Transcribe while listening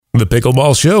The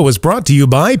Pickleball Show is brought to you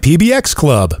by PBX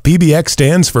Club. PBX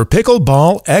stands for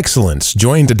Pickleball Excellence.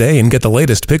 Join today and get the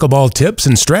latest pickleball tips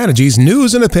and strategies,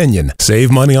 news and opinion.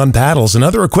 Save money on paddles and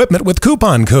other equipment with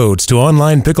coupon codes to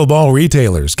online pickleball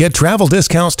retailers. Get travel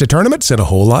discounts to tournaments and a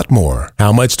whole lot more.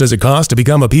 How much does it cost to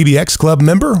become a PBX Club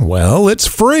member? Well, it's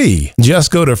free.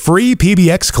 Just go to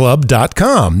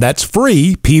freepbxclub.com. That's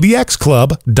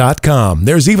freepbxclub.com.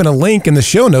 There's even a link in the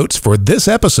show notes for this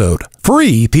episode.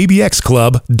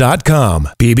 freepbxclub.com.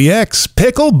 PBX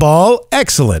Pickleball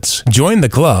Excellence. Join the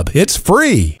club. It's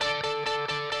free.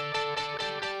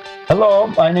 Hello,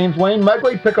 my name's Wayne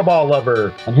Mugley, pickleball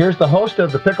lover, and here's the host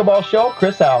of the Pickleball Show,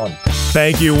 Chris Allen.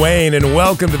 Thank you, Wayne, and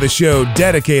welcome to the show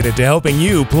dedicated to helping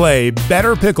you play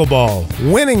better pickleball,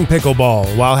 winning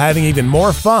pickleball, while having even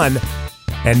more fun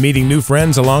and meeting new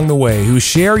friends along the way who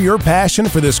share your passion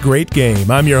for this great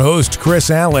game. I'm your host, Chris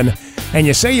Allen. And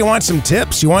you say you want some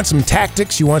tips, you want some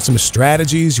tactics, you want some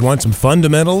strategies, you want some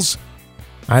fundamentals?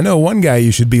 I know one guy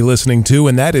you should be listening to,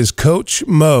 and that is Coach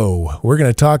Mo. We're going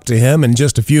to talk to him in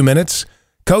just a few minutes.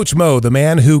 Coach Mo, the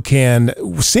man who can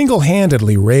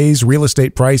single-handedly raise real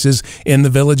estate prices in the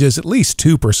villages at least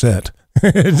 2%.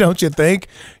 Don't you think?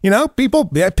 You know,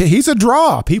 he's a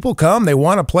draw. People come, they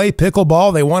want to play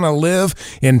pickleball, they want to live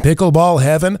in pickleball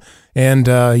heaven. And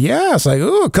it's like,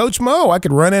 ooh, Coach Mo, I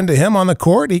could run into him on the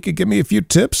court. He could give me a few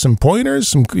tips, some pointers,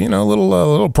 some,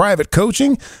 little private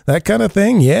coaching, that kind of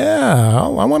thing. Yeah,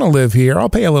 I want to live here. I'll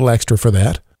pay a little extra for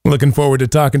that. Looking forward to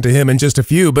talking to him in just a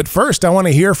few, but first I want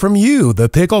to hear from you. The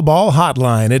Pickleball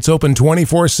Hotline. It's open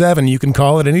 24/7. You can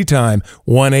call at any time.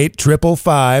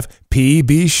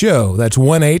 1-855-PB-SHOW. That's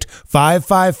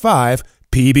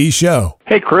 1-855-PB-SHOW.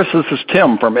 Hey, Chris, this is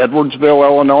Tim from Edwardsville,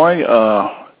 Illinois.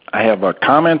 I have a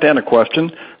comment and a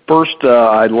question. First,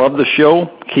 I love the show.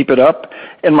 Keep it up.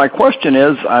 And my question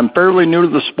is, I'm fairly new to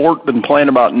the sport, been playing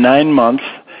about 9 months.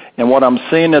 And what I'm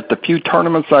seeing at the few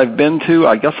tournaments I've been to,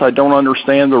 I guess I don't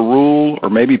understand the rule, or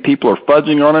maybe people are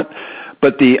fudging on it,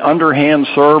 but the underhand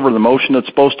serve, or the motion that's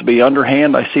supposed to be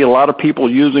underhand, I see a lot of people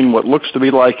using what looks to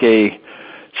be like a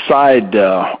side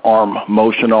arm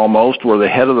motion almost, where the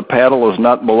head of the paddle is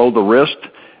not below the wrist.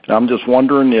 And I'm just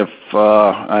wondering if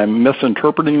I'm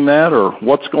misinterpreting that, or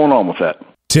what's going on with that.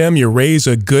 Tim, you raise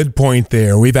a good point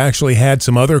there. We've actually had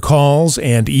some other calls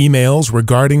and emails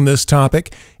regarding this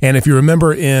topic. And if you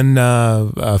remember in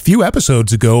a few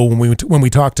episodes ago when we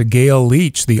talked to Gail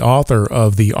Leach, the author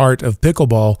of The Art of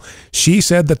Pickleball, she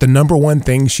said that the number one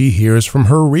thing she hears from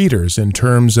her readers in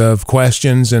terms of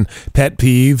questions and pet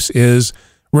peeves is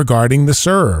regarding the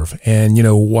serve, and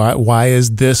why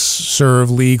is this serve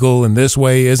legal and this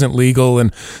way isn't legal,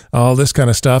 and all this kind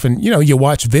of stuff. And you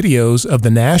watch videos of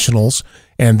the nationals,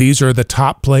 and these are the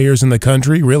top players in the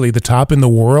country, really the top in the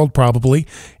world probably,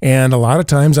 and a lot of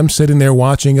times I'm sitting there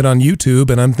watching it on YouTube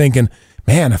and I'm thinking,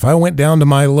 man, if I went down to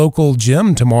my local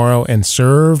gym tomorrow and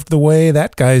served the way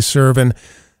that guy's serving,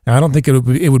 I don't think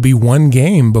it would be one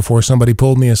game before somebody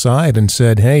pulled me aside and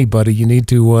said, "Hey, buddy, you need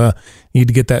to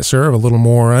get that serve a little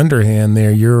more underhand there.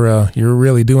 You're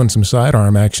really doing some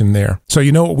sidearm action there." So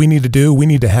you know what we need to do? We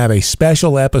need to have a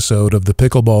special episode of the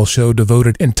Pickleball Show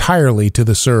devoted entirely to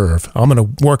the serve. I'm going to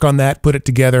work on that, put it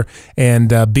together,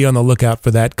 and be on the lookout for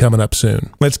that coming up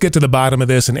soon. Let's get to the bottom of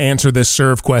this and answer this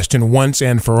serve question once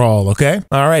and for all, okay?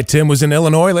 All right, Tim was in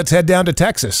Illinois. Let's head down to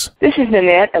Texas. This is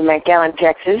Nanette of McAllen,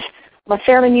 Texas. I'm a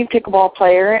fairly new pickleball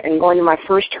player and going to my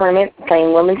first tournament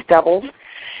playing women's doubles.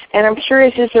 And I'm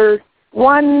curious, is there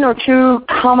one or two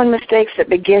common mistakes that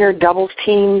beginner doubles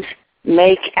teams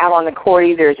make out on the court,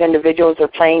 either as individuals or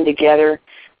playing together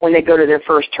when they go to their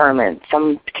first tournament?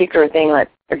 Some particular thing that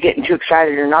they're getting too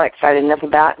excited or not excited enough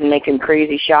about and making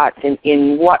crazy shots.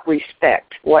 In what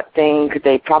respect? What thing could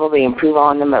they probably improve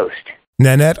on the most?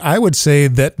 Nanette, I would say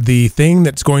that the thing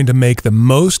that's going to make the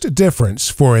most difference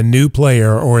for a new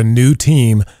player or a new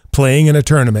team playing in a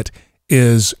tournament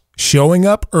is showing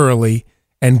up early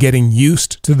and getting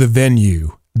used to the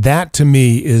venue. That, to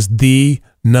me, is the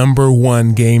number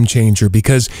one game changer,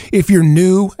 because if you're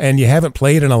new and you haven't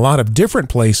played in a lot of different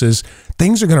places,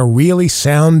 things are going to really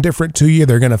sound different to you.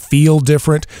 They're going to feel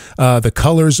different. The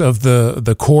colors of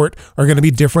the court are going to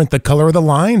be different. The color of the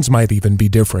lines might even be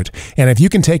different. And if you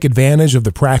can take advantage of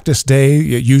the practice day,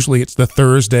 usually it's the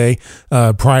Thursday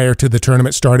prior to the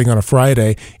tournament starting on a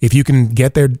Friday. If you can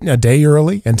get there a day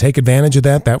early and take advantage of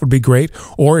that, that would be great.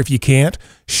 Or if you can't,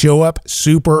 show up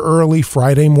super early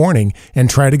Friday morning and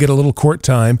try to get a little court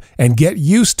time and get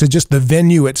used to just the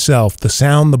venue itself, the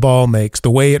sound the ball makes, the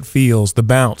way it feels, the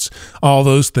bounce, all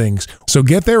those things. So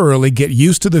get there early, get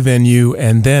used to the venue,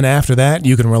 and then after that,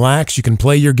 you can relax, you can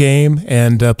play your game,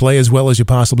 and play as well as you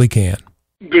possibly can.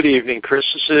 Good evening, Chris.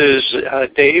 This is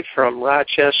Dave from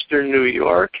Rochester, New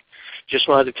York. Just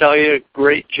wanted to tell you,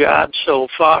 great job so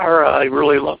far. I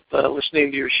really love listening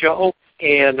to your show.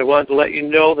 And I wanted to let you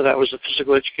know that I was a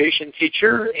physical education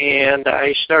teacher, and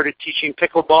I started teaching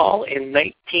pickleball in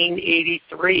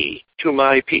 1983 to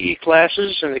my PE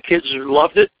classes, and the kids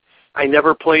loved it. I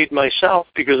never played myself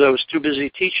because I was too busy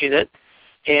teaching it,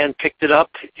 and picked it up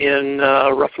in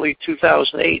roughly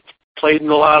 2008. Played in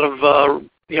a lot of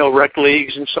rec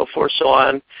leagues and so forth, so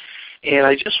on. And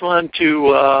I just wanted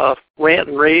to rant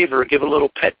and rave or give a little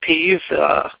pet peeve,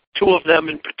 two of them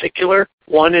in particular.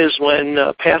 One is when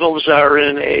paddles are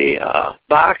in a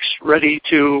box ready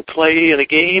to play in a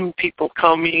game, people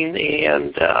coming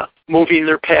and moving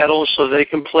their paddles so they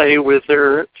can play with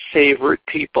their favorite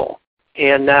people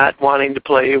and not wanting to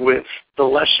play with the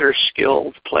lesser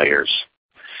skilled players.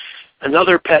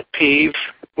 Another pet peeve,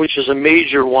 which is a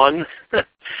major one,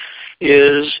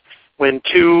 is when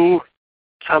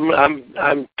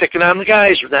I'm picking on the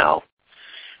guys now.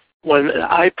 When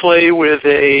I play with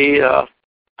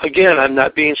again, I'm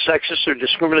not being sexist or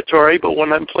discriminatory, but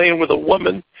when I'm playing with a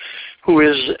woman who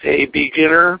is a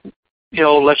beginner,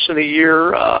 less than a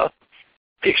year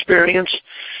experience,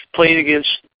 playing against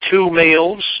two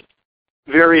males,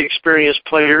 very experienced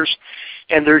players,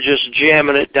 and they're just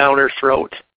jamming it down her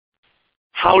throat.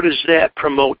 How does that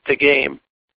promote the game?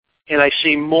 And I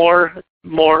see more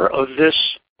of this,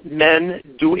 men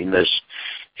doing this,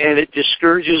 and it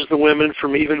discourages the women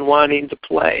from even wanting to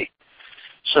play.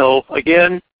 So,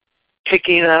 again,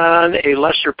 picking on a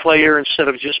lesser player instead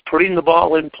of just putting the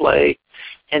ball in play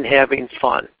and having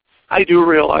fun. I do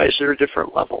realize there are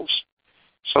different levels.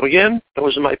 So, again,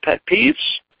 those are my pet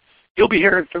peeves. You'll be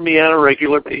hearing from me on a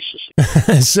regular basis.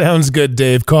 Sounds good,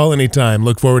 Dave. Call anytime.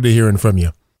 Look forward to hearing from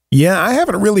you. Yeah, I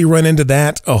haven't really run into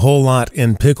that a whole lot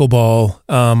in pickleball,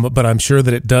 but I'm sure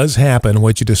that it does happen,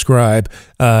 what you describe.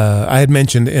 I had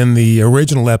mentioned in the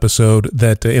original episode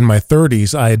that in my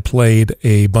 30s, I had played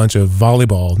a bunch of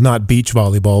volleyball, not beach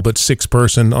volleyball, but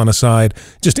 6-person on a side,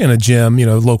 just in a gym,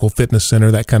 local fitness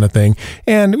center, that kind of thing.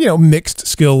 And, mixed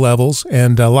skill levels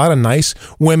and a lot of nice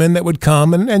women that would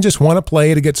come and just want to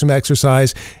play to get some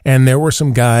exercise. And there were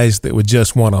some guys that would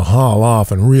just want to haul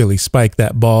off and really spike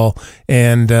that ball.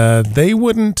 And they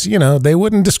wouldn't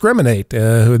discriminate.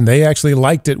 They actually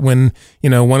liked it when,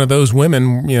 one of those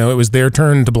women, it was their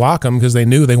turn to block them because they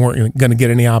knew they weren't going to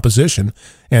get any opposition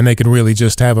and they could really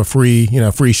just have a free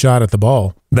shot at the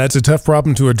ball. That's a tough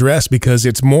problem to address because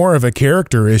it's more of a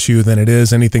character issue than it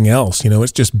is anything else.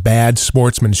 It's just bad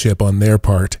sportsmanship on their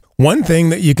part. One thing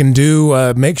that you can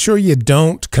do, make sure you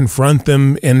don't confront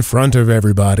them in front of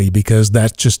everybody because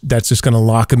that's just going to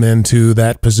lock them into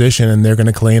that position and they're going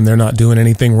to claim they're not doing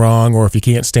anything wrong, or if you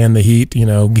can't stand the heat,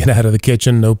 get out of the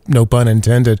kitchen, no pun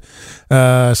intended.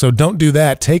 So don't do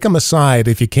that. Take them aside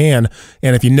if you can,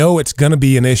 and if you know it's going to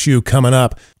be an issue coming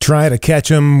up, try to catch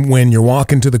them when you're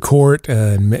walking to the court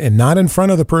and not in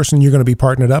front of the person you're going to be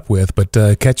partnered up with, but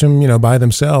catch them, by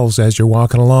themselves as you're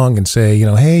walking along and say,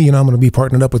 hey, I'm going to be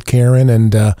partnered up with Karen,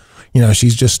 and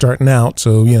she's just starting out,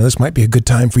 so this might be a good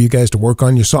time for you guys to work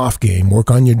on your soft game,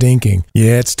 work on your dinking.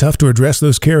 Yeah, it's tough to address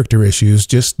those character issues.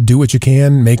 Just do what you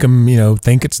can, make them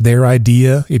think it's their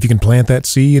idea. If you can plant that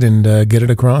seed and get it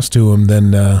across to them,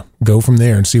 then go from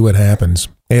there and see what happens.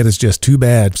 It is just too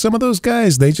bad. Some of those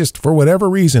guys, they just, for whatever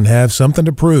reason, have something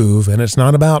to prove, and it's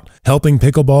not about helping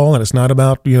pickleball, and it's not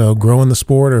about, growing the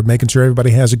sport or making sure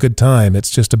everybody has a good time. It's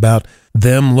just about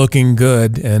them looking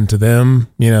good, and to them,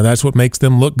 that's what makes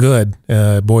them look good.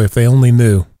 Boy, if they only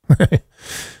knew.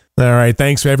 All right,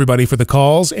 thanks for everybody for the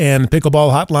calls, and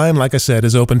Pickleball Hotline, like I said,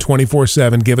 is open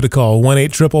 24/7. Give it a call,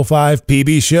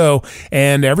 1-855-PB-SHOW,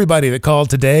 and everybody that called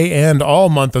today and all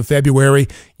month of February,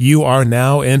 you are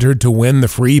now entered to win the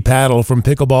free paddle from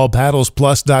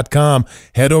pickleballpaddlesplus.com.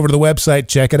 Head over to the website,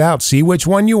 check it out, see which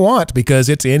one you want, because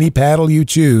it's any paddle you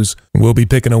choose. We'll be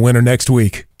picking a winner next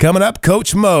week. Coming up,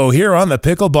 Coach Mo here on the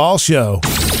Pickleball Show.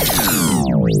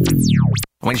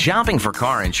 When shopping for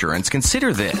car insurance,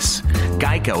 consider this.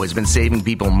 Geico has been saving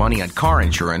people money on car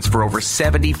insurance for over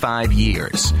 75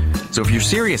 years. So if you're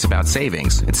serious about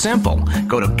savings, it's simple.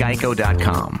 Go to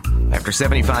geico.com. After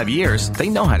 75 years, they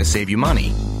know how to save you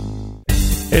money.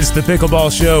 It's the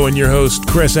Pickleball Show and your host,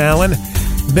 Chris Allen.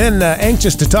 Been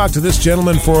anxious to talk to this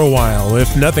gentleman for a while,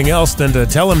 if nothing else than to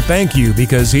tell him thank you,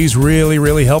 because he's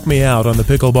really helped me out on the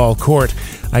pickleball court.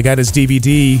 I got his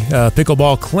DVD,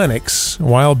 Pickleball Clinics, a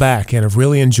while back, and have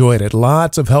really enjoyed it.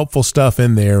 Lots of helpful stuff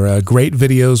in there, great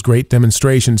videos, great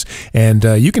demonstrations, and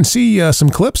you can see some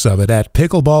clips of it at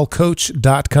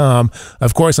pickleballcoach.com.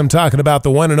 Of course, I'm talking about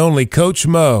the one and only Coach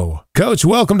Mo. Coach,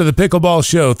 welcome to the Pickleball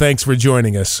Show. Thanks for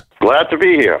joining us. Glad to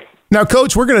be here. Now,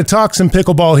 Coach, we're going to talk some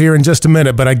pickleball here in just a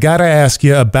minute, but I got to ask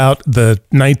you about the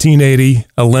 1980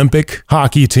 Olympic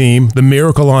hockey team, the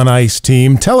Miracle on Ice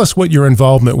team. Tell us what your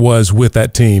involvement was with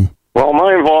that team. Well,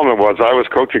 my involvement was I was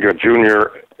coaching a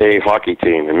junior A hockey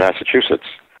team in Massachusetts.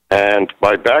 And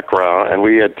my background, and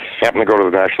we had happened to go to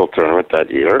the national tournament that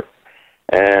year,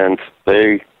 and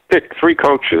they picked 3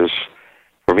 coaches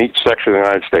from each section of the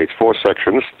United States, 4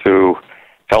 sections, to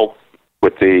help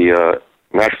with the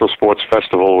National Sports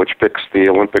Festival, which picks the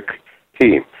Olympic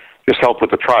team. Just help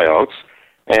with the tryouts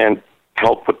and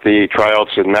help with the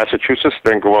tryouts in Massachusetts,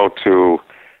 then go out to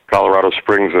Colorado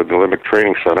Springs at the Olympic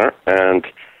Training Center and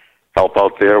help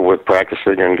out there with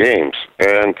practicing and games.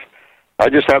 And I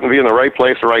just happened to be in the right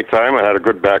place at the right time. I had a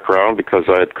good background because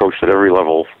I had coached at every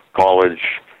level, college,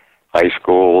 high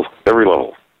school, every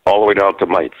level, all the way down to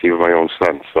mites, even my own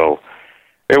son. So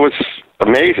it was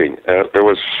amazing.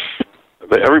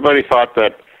 Everybody thought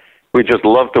that we just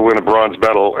loved to win a bronze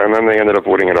medal, and then they ended up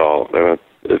winning it all. And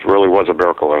it really was a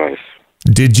miracle on ice.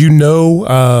 Did you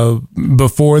know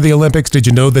before the Olympics, did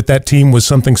you know that team was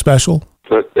something special?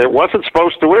 It wasn't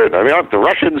supposed to win. I mean, the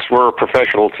Russians were a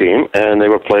professional team, and they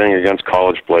were playing against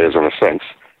college players in a sense,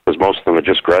 because most of them had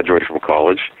just graduated from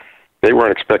college. They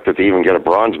weren't expected to even get a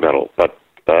bronze medal, but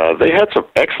they had some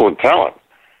excellent talent,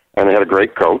 and they had a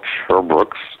great coach, Herb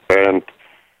Brooks, and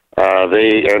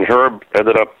Herb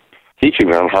ended up teaching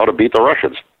them how to beat the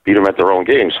Russians, beat them at their own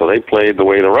game. So they played the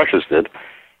way the Russians did.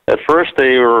 At first,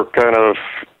 they were kind of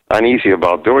uneasy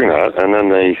about doing that, and then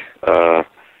they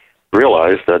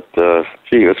realized that,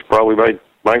 this probably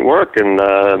might work. And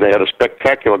they had a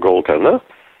spectacular goaltender,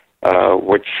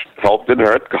 which helped, didn't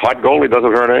hurt. Hot goalie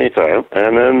doesn't hurt any time.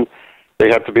 And then they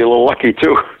had to be a little lucky,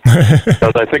 too.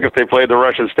 Because I think if they played the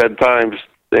Russians 10 times,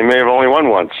 they may have only won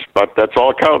once, but that's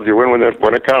all it counts. You win when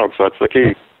it counts. That's the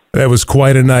key. That was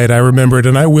quite a night. I remember it,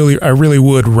 and I really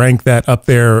would rank that up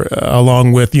there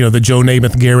along with the Joe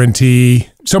Namath guarantee.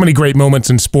 So many great moments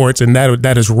in sports, and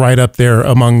that is right up there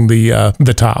among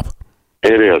the top.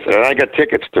 It is, and I got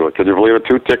tickets to it. Could you believe it?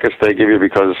 2 tickets they give you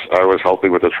because I was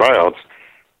helping with the tryouts,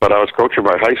 but I was coaching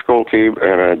my high school team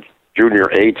and a junior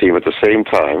A team at the same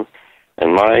time,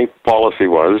 and my policy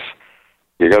was,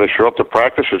 you got to show up to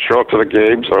practice and show up to the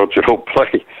games, or else you don't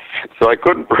play. So I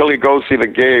couldn't really go see the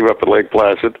game up at Lake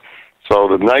Placid. So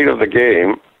the night of the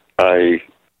game, I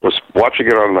was watching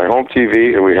it on my home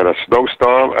TV, and we had a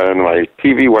snowstorm, and my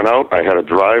TV went out. I had to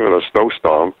drive in a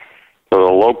snowstorm to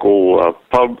the local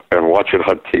pub and watch it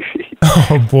on TV.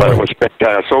 Oh, boy. But it was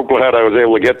spectacular. So glad I was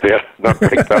able to get there, not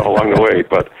break down along the way,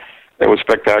 but it was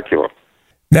spectacular.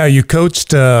 Now, you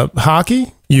coached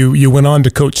hockey. You went on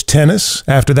to coach tennis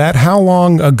after that. How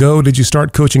long ago did you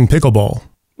start coaching pickleball?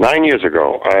 9 years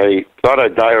ago. I thought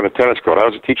I'd die on a tennis court. I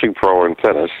was a teaching pro in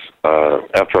tennis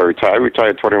after I retired. I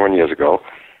retired 21 years ago,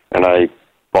 and I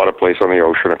bought a place on the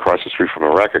ocean across the street from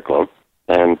a racket club,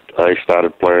 and I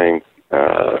started playing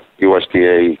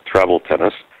USDA travel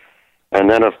tennis. And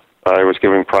then I was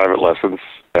giving private lessons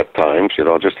at times,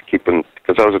 just to keep in,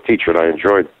 because I was a teacher and I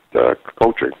enjoyed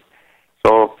coaching.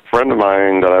 So a friend of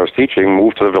mine that I was teaching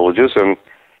moved to the Villages, and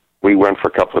we went for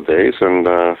a couple of days, and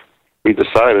we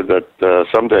decided that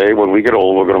someday when we get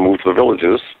old, we're going to move to the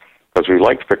Villages because we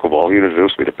liked pickleball. He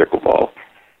introduced me to pickleball.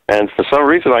 And for some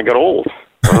reason, I got old.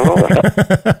 I don't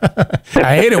know.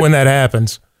 I hate it when that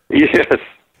happens. Yes.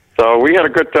 So we had a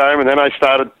good time, and then I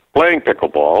started playing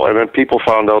pickleball, and then people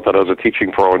found out that I was a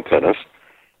teaching pro in tennis,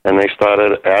 and they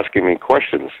started asking me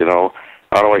questions,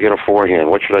 how do I hit a forehand?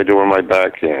 What should I do on my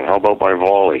backhand? How about my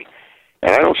volley?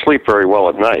 And I don't sleep very well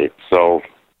at night, so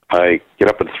I get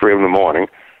up at 3 in the morning.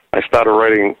 I started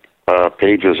writing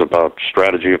pages about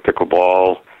strategy of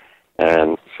pickleball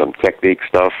and some technique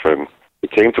stuff, and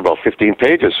it came to about 15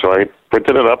 pages. So I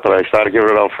printed it up, and I started giving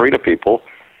it out free to people.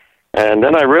 And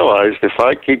then I realized if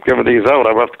I keep giving these out,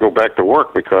 I'm going to have to go back to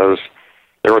work because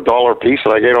they were $1 a piece,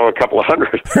 and I gave out a couple of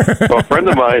hundred. So a friend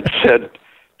of mine said,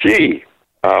 gee,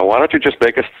 why don't you just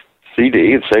make a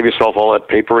CD and save yourself all that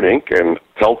paper and ink and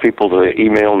tell people to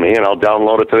email me, and I'll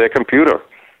download it to their computer.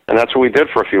 And that's what we did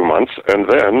for a few months. And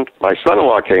then my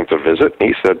son-in-law came to visit, and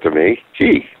he said to me,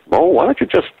 gee, Mo, why don't you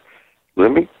just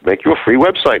let me make you a free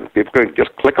website? People can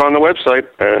just click on the website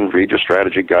and read your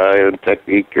strategy guide and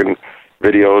technique and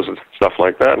videos and stuff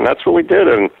like that, and that's what we did.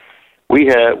 And we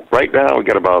had, right now, we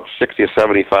got about 60 or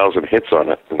 70,000 hits on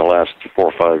it in the last 4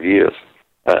 or 5 years.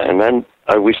 And then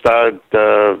we started,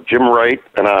 Jim Wright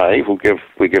and I,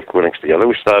 we give clinics together,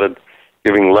 we started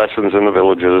giving lessons in the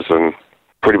villages and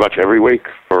pretty much every week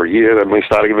for a year. Then we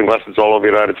started giving lessons all over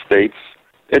the United States.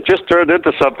 It just turned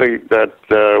into something that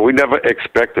we never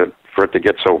expected for it to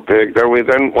get so big.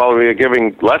 Then while we were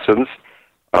giving lessons,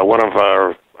 one of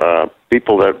our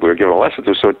people that we were giving a lesson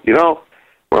to said,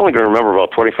 we're only going to remember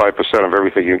about 25% of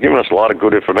everything. You're giving us a lot of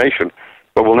good information,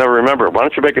 but we'll never remember it. Why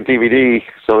don't you make a DVD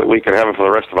so that we can have it for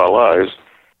the rest of our lives?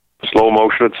 Slow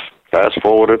motion it, fast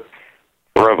forward it,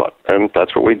 forever. And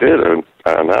that's what we did. And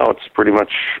now it's pretty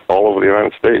much all over the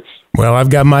United States. Well, I've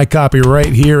got my copy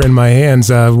right here in my hands.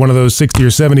 One of those 60 or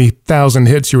 70,000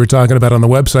 hits you were talking about on the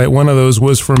website, one of those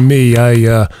was from me.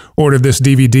 I ordered this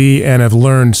DVD and have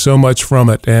learned so much from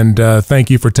it. And thank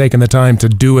you for taking the time to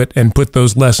do it and put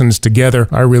those lessons together.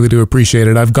 I really do appreciate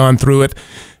it. I've gone through it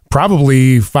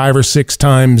probably 5 or 6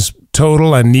 times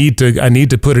total. I need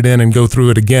to put it in and go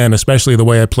through it again, especially the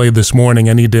way I played this morning.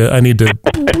 I need to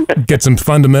get some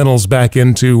fundamentals back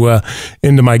into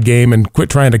my game and quit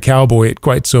trying to cowboy it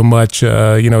quite so much.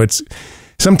 It's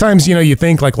sometimes, you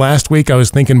think, like last week I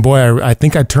was thinking, boy, I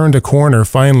think I turned a corner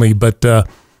finally, but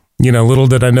little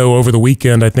did I know over the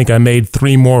weekend, I think I made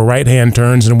 3 more right-hand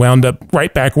turns and wound up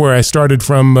right back where I started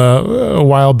from a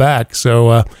while back.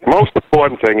 So most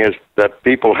important thing is that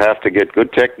people have to get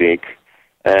good technique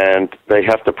and they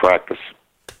have to practice.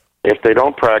 If they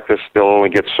don't practice, they'll only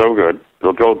get so good.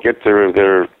 They'll go get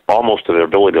their almost to their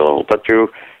ability level. But you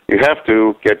have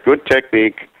to get good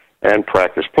technique and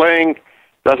practice. Playing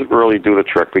doesn't really do the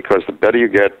trick because the better you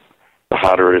get, the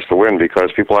harder it is to win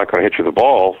because people aren't going to hit you the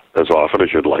ball as often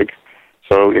as you'd like.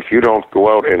 So if you don't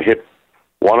go out and hit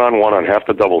one-on-one on half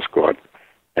the double squad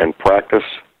and practice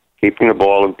keeping the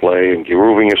ball in play and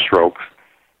grooving your strokes,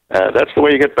 that's the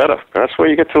way you get better. That's the way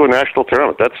you get to a national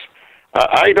tournament.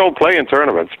 I don't play in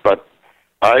tournaments, but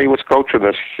I was coaching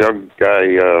this young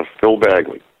guy, Phil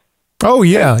Bagley. Oh,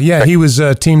 yeah. He was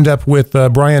teamed up with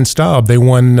Brian Staub. They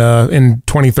won in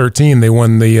 2013. They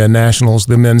won the Nationals,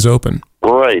 the Men's Open.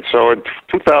 Right. So in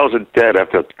 2010,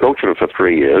 after coaching him for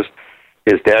 3 years,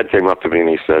 his dad came up to me and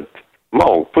he said,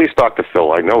 Mo, please talk to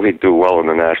Phil. I know he'd do well in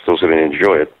the Nationals and he'd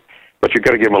enjoy it, but you've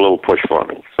got to give him a little push for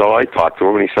me. So I talked to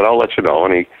him and he said, I'll let you know.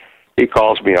 And he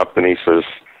calls me up and he says,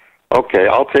 okay,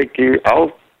 I'll take you.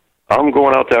 I'm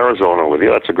going out to Arizona with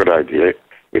you. That's a good idea.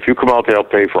 If you come out there, I'll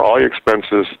pay for all your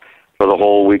expenses for the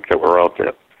whole week that we're out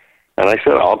there. And I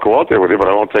said, I'll go out there with you, but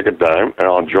I won't take a dime, and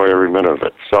I'll enjoy every minute of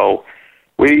it. So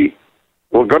we're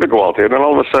going to go out there. And then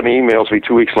all of a sudden he emails me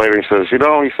 2 weeks later and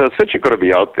he says, since you're going to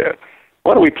be out there,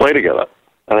 why don't we play together?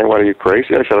 And I went, are you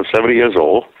crazy? I said, I'm 70 years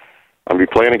old. I'll be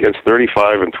playing against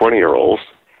 35 and 20-year-olds.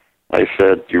 I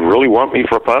said, do you really want me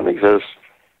for a partner? He says,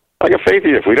 I got faith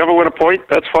in you. If we never win a point,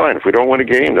 that's fine. If we don't win a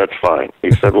game, that's fine.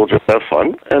 He said, we'll just have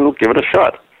fun and we'll give it a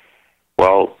shot.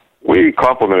 Well, we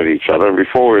complimented each other, and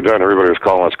before we were done, everybody was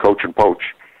calling us coach and poach.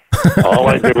 All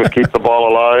I did was keep the ball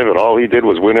alive, and all he did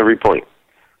was win every point.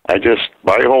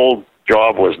 My whole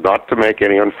job was not to make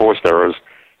any unforced errors,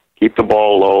 keep the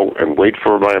ball low, and wait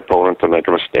for my opponent to make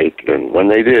a mistake. And when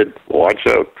they did, watch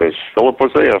out, because Philip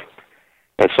was there.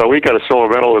 And so we got a silver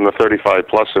medal in the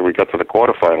 35-plus, and we got to the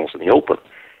quarterfinals in the Open.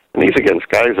 And these against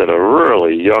guys that are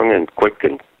really young and quick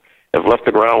and have left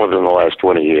the ground within the last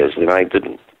 20 years, and I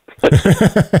didn't.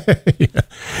 Yeah.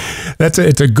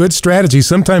 It's a good strategy.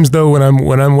 Sometimes though,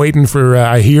 when I'm waiting for,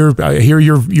 I hear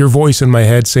your voice in my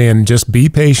head saying, just be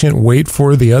patient, wait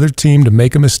for the other team to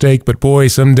make a mistake. But boy,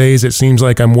 some days it seems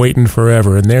like I'm waiting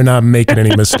forever and they're not making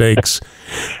any mistakes.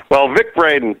 Well, Vic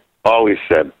Braden always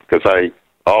said, because I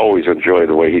always enjoy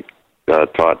the way he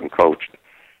taught and coached,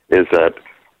 is that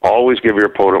always give your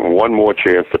opponent one more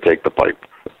chance to take the pipe.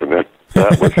 And that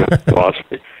was his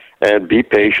philosophy. And be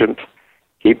patient.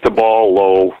 Keep the ball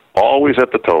low, always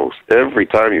at the toes. Every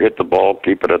time you hit the ball,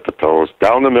 keep it at the toes,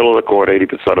 down the middle of the court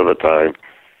 80% of the time.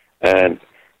 And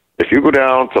if you go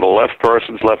down to the left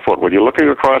person's left foot, when you're looking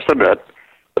across the net,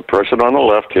 the person on the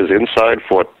left, his inside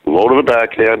foot, low to the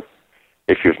backhand.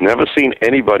 If you've never seen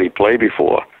anybody play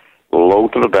before, low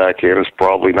to the backhand is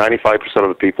probably 95% of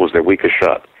the people is their weakest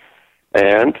shot.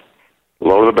 And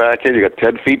low to the backhand, you got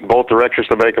 10 feet in both directions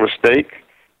to make a mistake.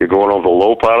 You're going over the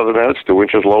low part of the net. It's 2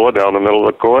 inches lower down the middle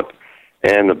of the court.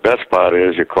 And the best part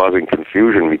is you're causing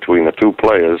confusion between the two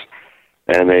players.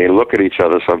 and they look at each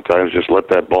other sometimes, just let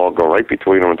that ball go right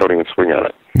between them and don't even swing at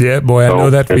it. Yeah, boy, So I know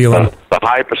that feeling. It's a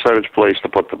high percentage place to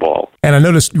put the ball. And I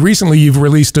noticed recently you've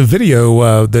released a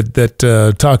video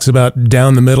that talks about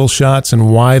down the middle shots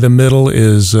and why the middle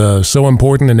is so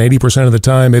important. And 80% of the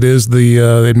time,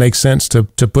 it makes sense to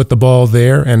put the ball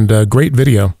there. And great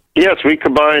video. Yes, we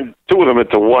combined two of them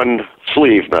into one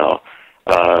sleeve now.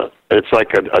 It's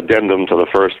like an addendum to the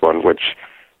first one, which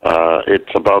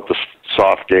it's about the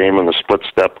soft game and the split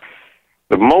step.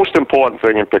 The most important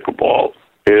thing in pickleball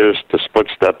is to split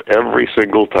step every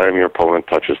single time your opponent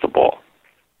touches the ball.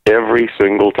 Every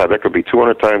single time. That could be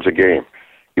 200 times a game.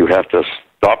 You have to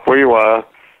stop where you are,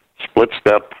 split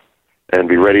step, and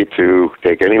be ready to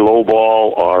take any low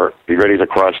ball or be ready to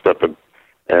cross step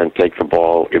and take the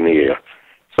ball in the air.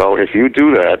 So if you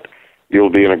do that, you'll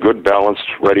be in a good, balanced,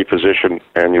 ready position,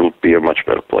 and you'll be a much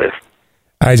better player.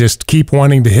 I just keep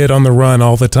wanting to hit on the run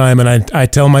all the time, and I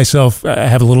tell myself, I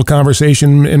have a little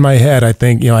conversation in my head. I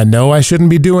think, I know I shouldn't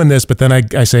be doing this, but then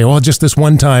I say, well, just this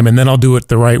one time, and then I'll do it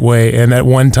the right way. And that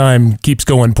one time keeps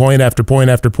going point after point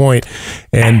after point.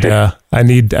 And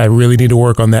I really need to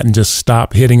work on that and just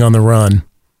stop hitting on the run.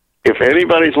 If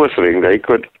anybody's listening, they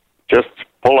could just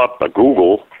pull up a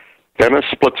Google tennis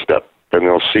split step, and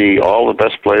they'll see all the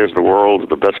best players in the world,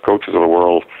 the best coaches in the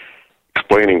world,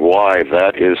 explaining why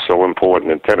that is so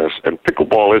important in tennis. And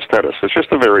pickleball is tennis. It's just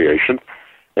a variation.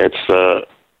 It's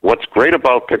what's great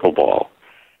about pickleball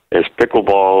is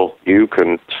you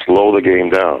can slow the game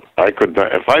down.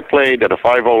 If I played at a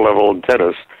 5-0 level in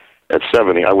tennis at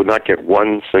 70, I would not get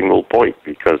one single point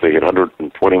because they hit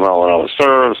 120-mile-an-hour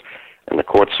serves, and the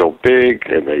court's so big,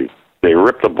 and they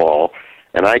rip the ball,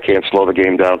 and I can't slow the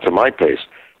game down to my pace.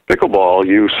 Pickleball,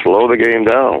 you slow the game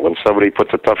down. When somebody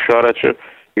puts a tough shot at you,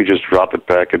 you just drop it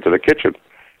back into the kitchen,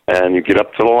 and you get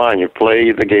up to the line. You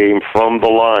play the game from the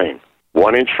line,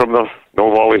 1 inch from the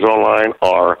no-volley zone line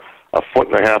or 1.5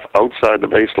 feet outside the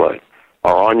baseline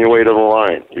or on your way to the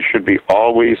line. You should be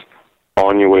always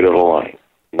on your way to the line,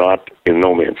 not in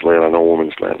no man's land or no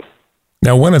woman's land.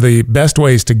 Now, one of the best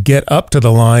ways to get up to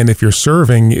the line if you're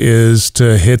serving is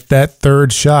to hit that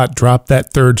third shot, drop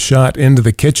that third shot into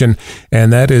the kitchen,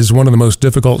 and that is one of the most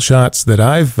difficult shots that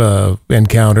I've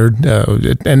encountered,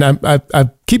 and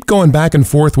I keep going back and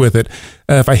forth with it.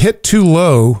 If I hit too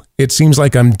low, it seems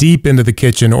like I'm deep into the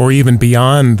kitchen or even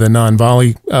beyond the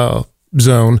non-volley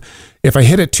zone. If I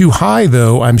hit it too high,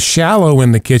 though, I'm shallow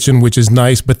in the kitchen, which is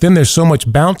nice, but then there's so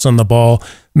much bounce on the ball,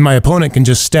 my opponent can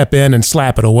just step in and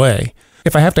slap it away.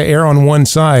 If I have to err on one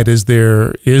side, is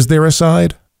there a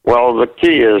side? Well, the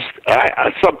key is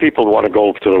some people want to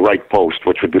go to the right post,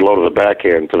 which would be low to the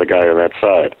backhand to the guy on that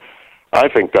side. I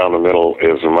think down the middle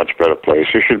is a much better place.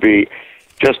 You should be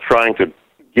just trying to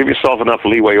give yourself enough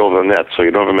leeway over the net so you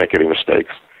don't ever make any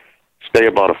mistakes. Stay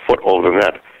about a foot over the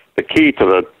net. The key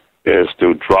is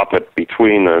to drop it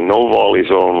between the no-volley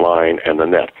zone line and the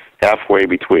net, halfway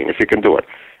between, if you can do it.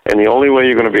 And the only way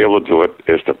you're going to be able to do it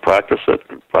is to practice it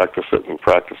and practice it and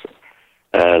practice it.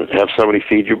 And have somebody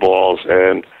feed you balls.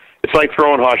 And it's like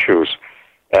throwing horseshoes.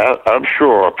 I'm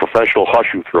sure a professional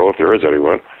horseshoe thrower, if there is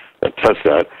anyone that does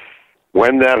that,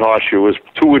 when that horseshoe is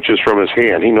 2 inches from his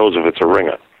hand, he knows if it's a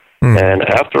ringer. And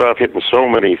after I've hit so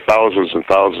many thousands and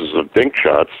thousands of dink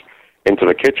shots into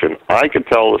the kitchen, I can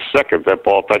tell the second that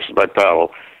ball touches my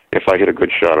paddle if I hit a good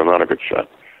shot or not a good shot.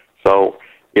 So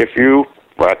if you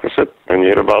practice it, and you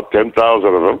hit about 10,000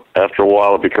 of them. After a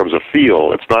while, it becomes a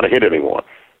feel. It's not a hit anymore.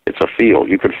 It's a feel.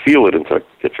 You can feel it into the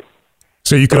kitchen.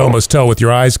 So you could almost tell with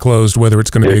your eyes closed whether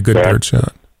it's going to be a good third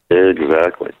shot.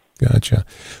 Exactly. Gotcha.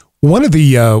 One of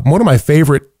my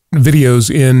favorite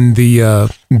videos in the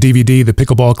DVD, the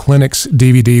Pickleball Clinics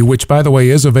DVD, which, by the way,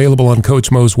 is available on Coach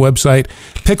Mo's website,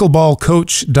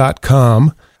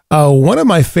 pickleballcoach.com. One of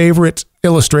my favorite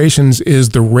illustrations is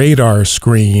the radar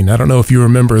screen. I don't know if you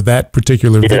remember that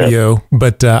particular video,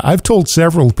 but I've told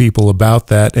several people about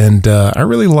that, and I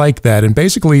really like that. And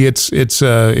basically, it's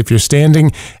if you're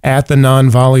standing at the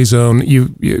non-volley zone,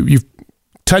 you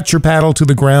touch your paddle to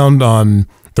the ground on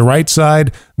the right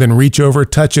side, then reach over,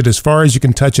 touch it as far as you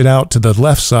can touch it out to the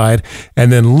left side,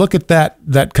 and then look at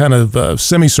that kind of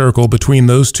semicircle between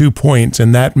those 2 points,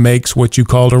 and that makes what you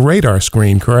called a radar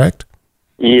screen, correct?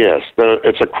 Yes,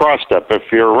 it's a cross step.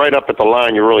 If you're right up at the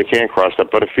line, you really can't cross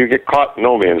step. But if you get caught in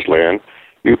no man's land,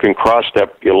 you can cross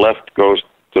step. Your left goes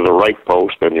to the right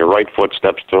post, and your right foot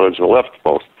steps towards the left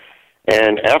post.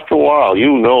 And after a while,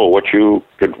 you know what your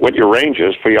range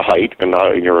is for your height and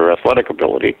your athletic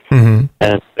ability. Mm-hmm.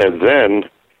 And then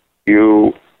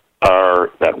you are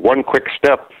that one quick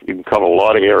step. You can cover a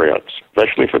lot of area,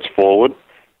 especially if it's forward,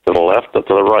 to the left, or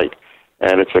to the right.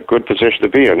 And it's a good position to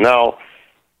be in. Now,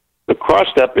 The cross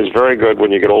step is very good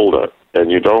when you get older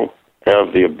and you don't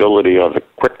have the ability or the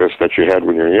quickness that you had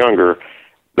when you were younger.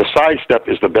 The side step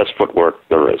is the best footwork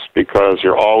there is because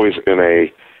you're always in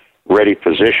a ready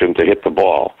position to hit the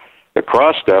ball. The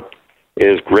cross step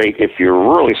is great if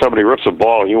somebody rips a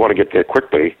ball and you want to get there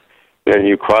quickly, then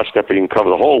you cross step and you can cover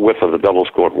the whole width of the double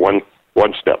score with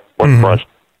one step, one cross.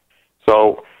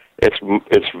 So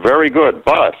it's very good,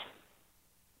 but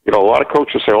a lot of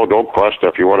coaches say, don't cross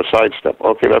step, you want a side step.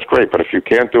 Okay, that's great, but if you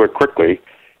can't do it quickly,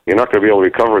 you're not going to be able to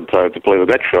recover in time to play the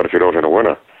next shot if you don't hit a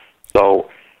winner. So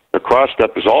the cross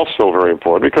step is also very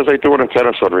important because they do it in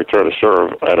tennis on return to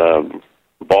serve at a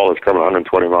ball that's coming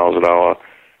 120 miles an hour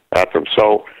at them.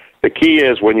 So the key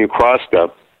is when you cross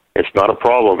step, it's not a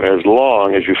problem as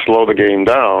long as you slow the game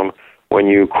down when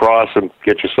you cross and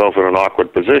get yourself in an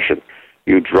awkward position.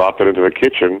 You drop it into the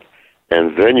kitchen,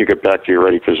 and then you get back to your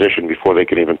ready position before they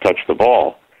can even touch the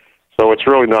ball. So it's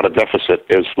really not a deficit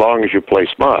as long as you play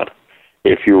smart.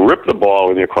 If you rip the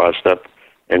ball in your cross step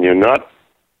and you're not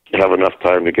have enough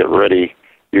time to get ready,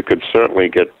 you could certainly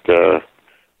get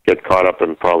caught up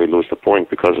and probably lose the point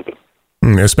because of it.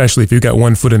 Especially if you've got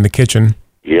one foot in the kitchen.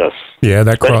 Yes. Yeah,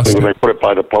 that cross. Especially when they put it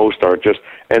by the post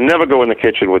and never go in the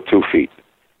kitchen with 2 feet.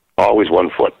 Always 1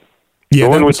 foot. Yeah,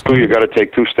 Go in with 2, you got to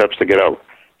take 2 steps to get out.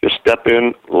 Just step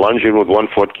in, lunge in with 1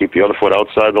 foot, keep the other foot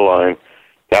outside the line,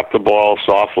 tap the ball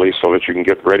softly so that you can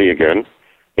get ready again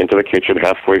into the kitchen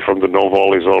halfway from the no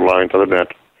volley zone line to the net,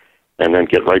 and then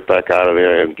get right back out of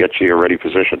there and get you your ready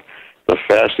position. The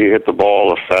faster you hit the ball,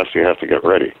 the faster you have to get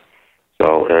ready.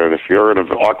 So, and if you're in an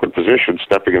awkward position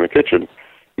stepping in the kitchen,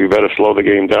 you better slow the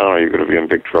game down or you're going to be in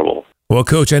big trouble. Well,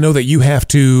 Coach, I know that you have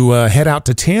to head out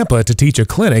to Tampa to teach a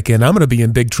clinic, and I'm going to be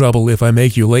in big trouble if I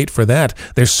make you late for that.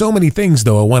 There's so many things,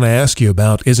 though, I want to ask you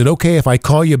about. Is it okay if I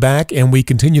call you back and we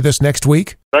continue this next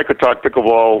week? I could talk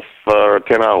pickleball for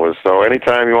 10 hours, so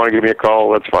anytime you want to give me a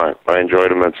call, that's fine. I enjoy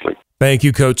it immensely. Thank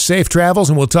you, Coach. Safe travels,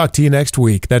 and we'll talk to you next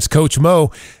week. That's Coach Mo.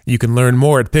 You can learn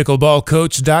more at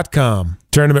pickleballcoach.com.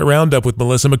 Tournament Roundup with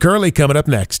Melissa McCurley coming up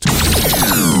next.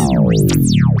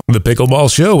 The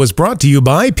Pickleball Show is brought to you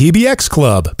by PBX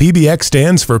Club. PBX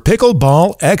stands for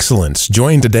Pickleball Excellence.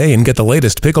 Join today and get the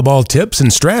latest pickleball tips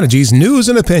and strategies, news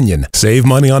and opinion. Save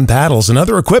money on paddles and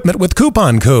other equipment with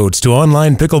coupon codes to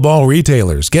online pickleball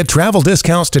retailers. Get travel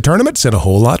discounts to tournaments and a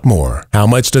whole lot more. How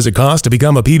much does it cost to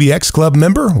become a PBX Club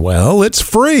member? Well, it's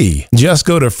free. Just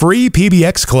go to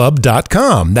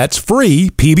freepbxclub.com. That's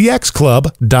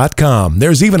freepbxclub.com.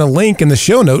 There's even a link in the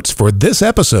show notes for this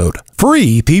episode.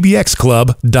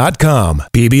 freepbxclub.com.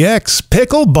 PBX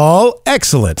Pickleball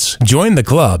Excellence. Join the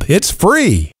club. It's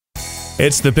free.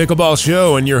 It's the Pickleball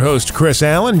Show and your host, Chris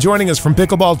Allen. Joining us from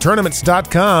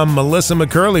pickleballtournaments.com, Melissa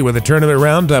McCurley with a tournament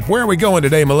roundup. Where are we going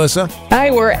today, Melissa? Hi,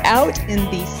 we're out in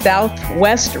the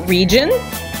Southwest region.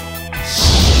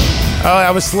 Oh,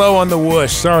 I was slow on the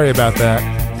whoosh. Sorry about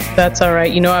that. That's all right.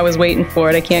 I was waiting for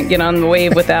it. I can't get on the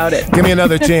wave without it. Give me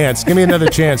another chance. Give me another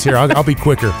chance here. I'll be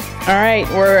quicker. All right.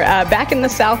 We're back in the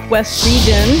Southwest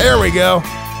region. There we go.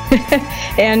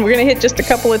 And we're going to hit just a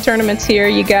couple of tournaments here.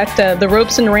 You got the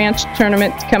Ropes and Ranch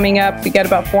tournament coming up. We got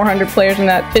about 400 players in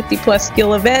that 50-plus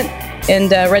skill event.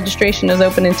 And registration is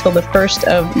open until the 1st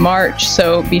of March,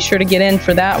 so be sure to get in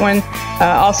for that one.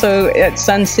 Also, at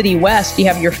Sun City West, you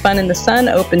have your Fun in the Sun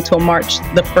open till March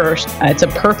the 1st. It's a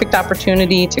perfect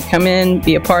opportunity to come in,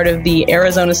 be a part of the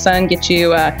Arizona Sun, get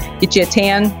you a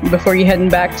tan before you're heading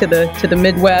back to the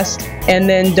Midwest, and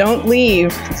then don't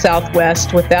leave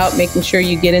Southwest without making sure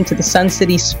you get into the Sun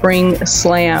City Spring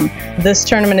Slam. This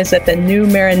tournament is at the new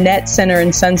Marinette Center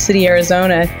in Sun City,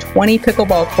 Arizona. 20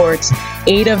 pickleball courts.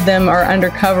 8 of them are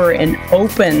undercover and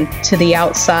open to the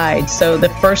outside. So the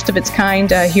first of its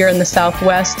kind here in the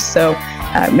Southwest. So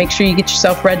make sure you get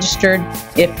yourself registered.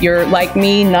 If you're like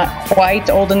me, not quite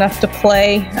old enough to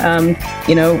play,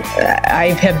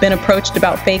 I have been approached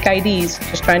about fake IDs,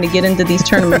 just trying to get into these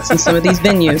tournaments and some of these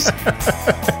venues.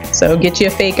 So get you a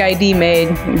fake ID made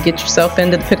and get yourself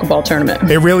into the pickleball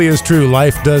tournament. It really is true.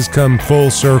 Life does come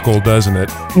full circle, doesn't it?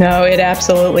 No, it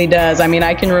absolutely does. I mean,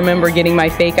 I can remember getting my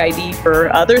fake ID for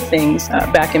other things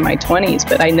back in my 20s,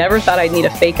 but I never thought I'd need a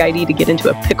fake ID to get into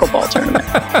a pickleball tournament.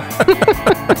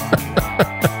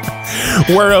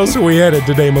 Where else are we headed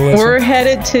today, Melissa? We're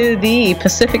headed to the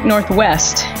Pacific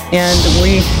Northwest, and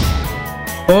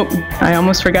I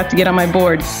almost forgot to get on my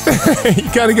board.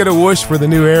 You got to get a whoosh for the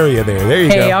new area there. There you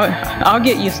go. Hey, I'll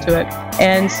get used to it.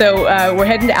 And so we're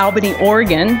heading to Albany,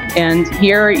 Oregon, and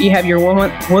here you have your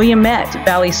Willamette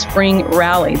Valley Spring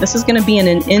Rally. This is going to be in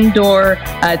an indoor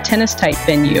tennis-type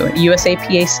venue,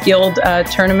 USAPA Skilled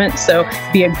tournament, so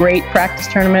be a great practice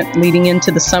tournament leading into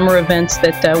the summer events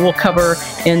that we'll cover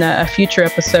in a future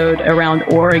episode around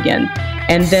Oregon.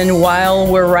 And then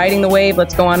while we're riding the wave,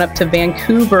 let's go on up to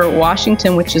Vancouver,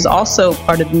 Washington, which is also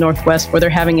part of the Northwest, where they're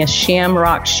having a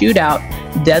Shamrock Shootout.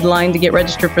 Deadline to get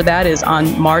registered for that is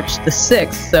on March the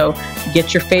 6th. So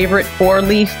get your favorite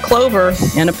 4-leaf clover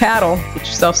and a paddle. Get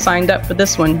yourself signed up for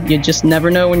this one. You just never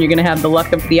know when you're going to have the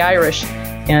luck of the Irish.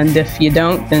 And if you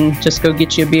don't, then just go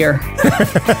get you a beer.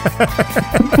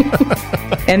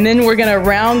 And then we're going to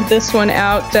round this one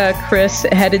out, Chris,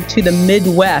 headed to the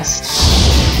Midwest.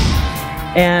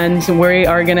 And we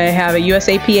are going to have a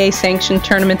USAPA sanctioned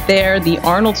tournament there, the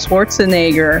Arnold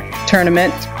Schwarzenegger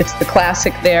tournament. It's the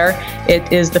classic there.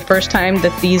 It is the first time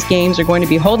that these games are going to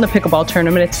be holding a pickleball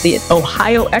tournament. It's the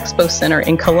Ohio Expo Center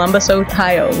in Columbus,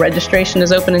 Ohio. Registration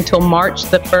is open until March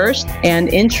the 1st, and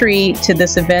entry to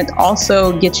this event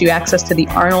also gets you access to the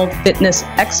Arnold Fitness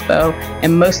Expo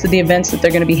and most of the events that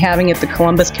they're going to be having at the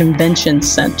Columbus Convention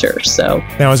Center. So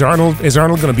now, is Arnold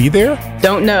going to be there?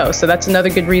 Don't know. So that's another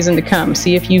good reason to come.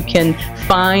 See if you can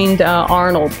find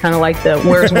Arnold, kind of like the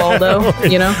Where's Waldo,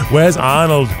 you know? Where's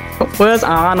Arnold? Where's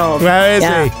Arnold? Where is he?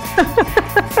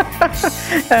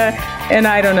 And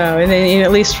I don't know. And then,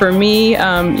 at least for me,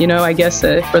 I guess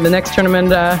for the next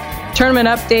tournament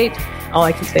update, all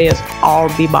I can say is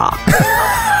I'll be back.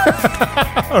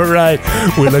 All right.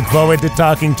 We look forward to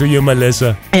talking to you,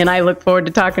 Melissa. And I look forward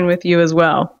to talking with you as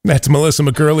well. That's Melissa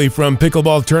McCurley from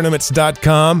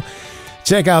pickleballtournaments.com.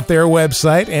 Check out their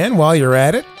website, and while you're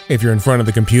at it, if you're in front of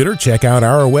the computer, check out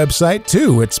our website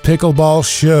too. It's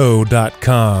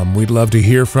pickleballshow.com. We'd love to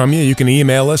hear from you. You can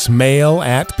email us,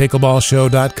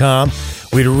 mail@pickleballshow.com.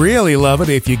 We'd really love it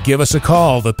if you give us a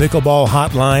call. The Pickleball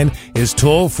Hotline is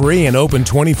toll-free and open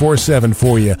 24/7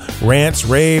 for you. Rants,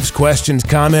 raves, questions,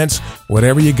 comments,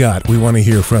 whatever you got, we want to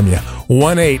hear from you.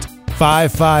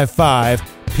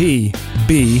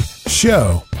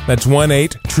 1-855-PB-SHOW. That's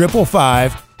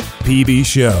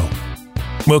 1-855-PB-SHOW.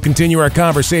 We'll continue our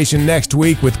conversation next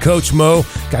week with Coach Mo.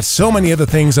 Got so many other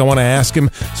things I want to ask him,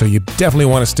 so you definitely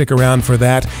want to stick around for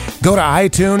that. Go to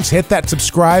iTunes, hit that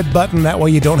subscribe button. That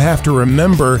way you don't have to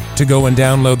remember to go and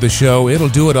download the show. It'll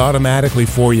do it automatically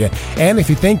for you. And if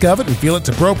you think of it and feel it's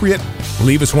appropriate,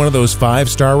 leave us one of those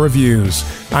 5-star reviews.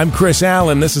 I'm Chris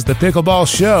Allen. This is the Pickleball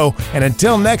Show. And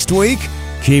until next week,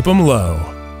 keep 'em low.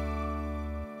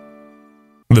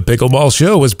 The Pickleball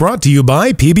Show is brought to you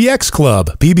by PBX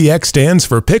Club. PBX stands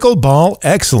for Pickleball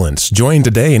Excellence. Join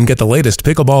today and get the latest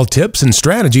pickleball tips and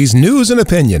strategies, news and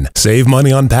opinion. Save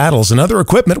money on paddles and other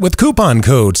equipment with coupon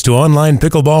codes to online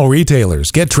pickleball retailers.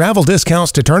 Get travel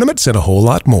discounts to tournaments and a whole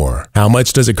lot more. How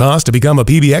much does it cost to become a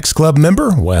PBX Club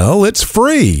member? Well, it's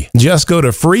free. Just go to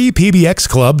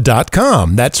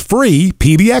freepbxclub.com. That's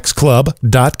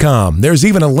freepbxclub.com. There's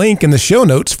even a link in the show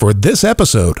notes for this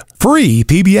episode.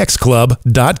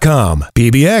 freepbxclub.com.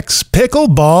 PBX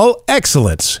Pickleball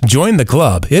Excellence. Join the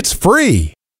club. It's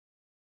free.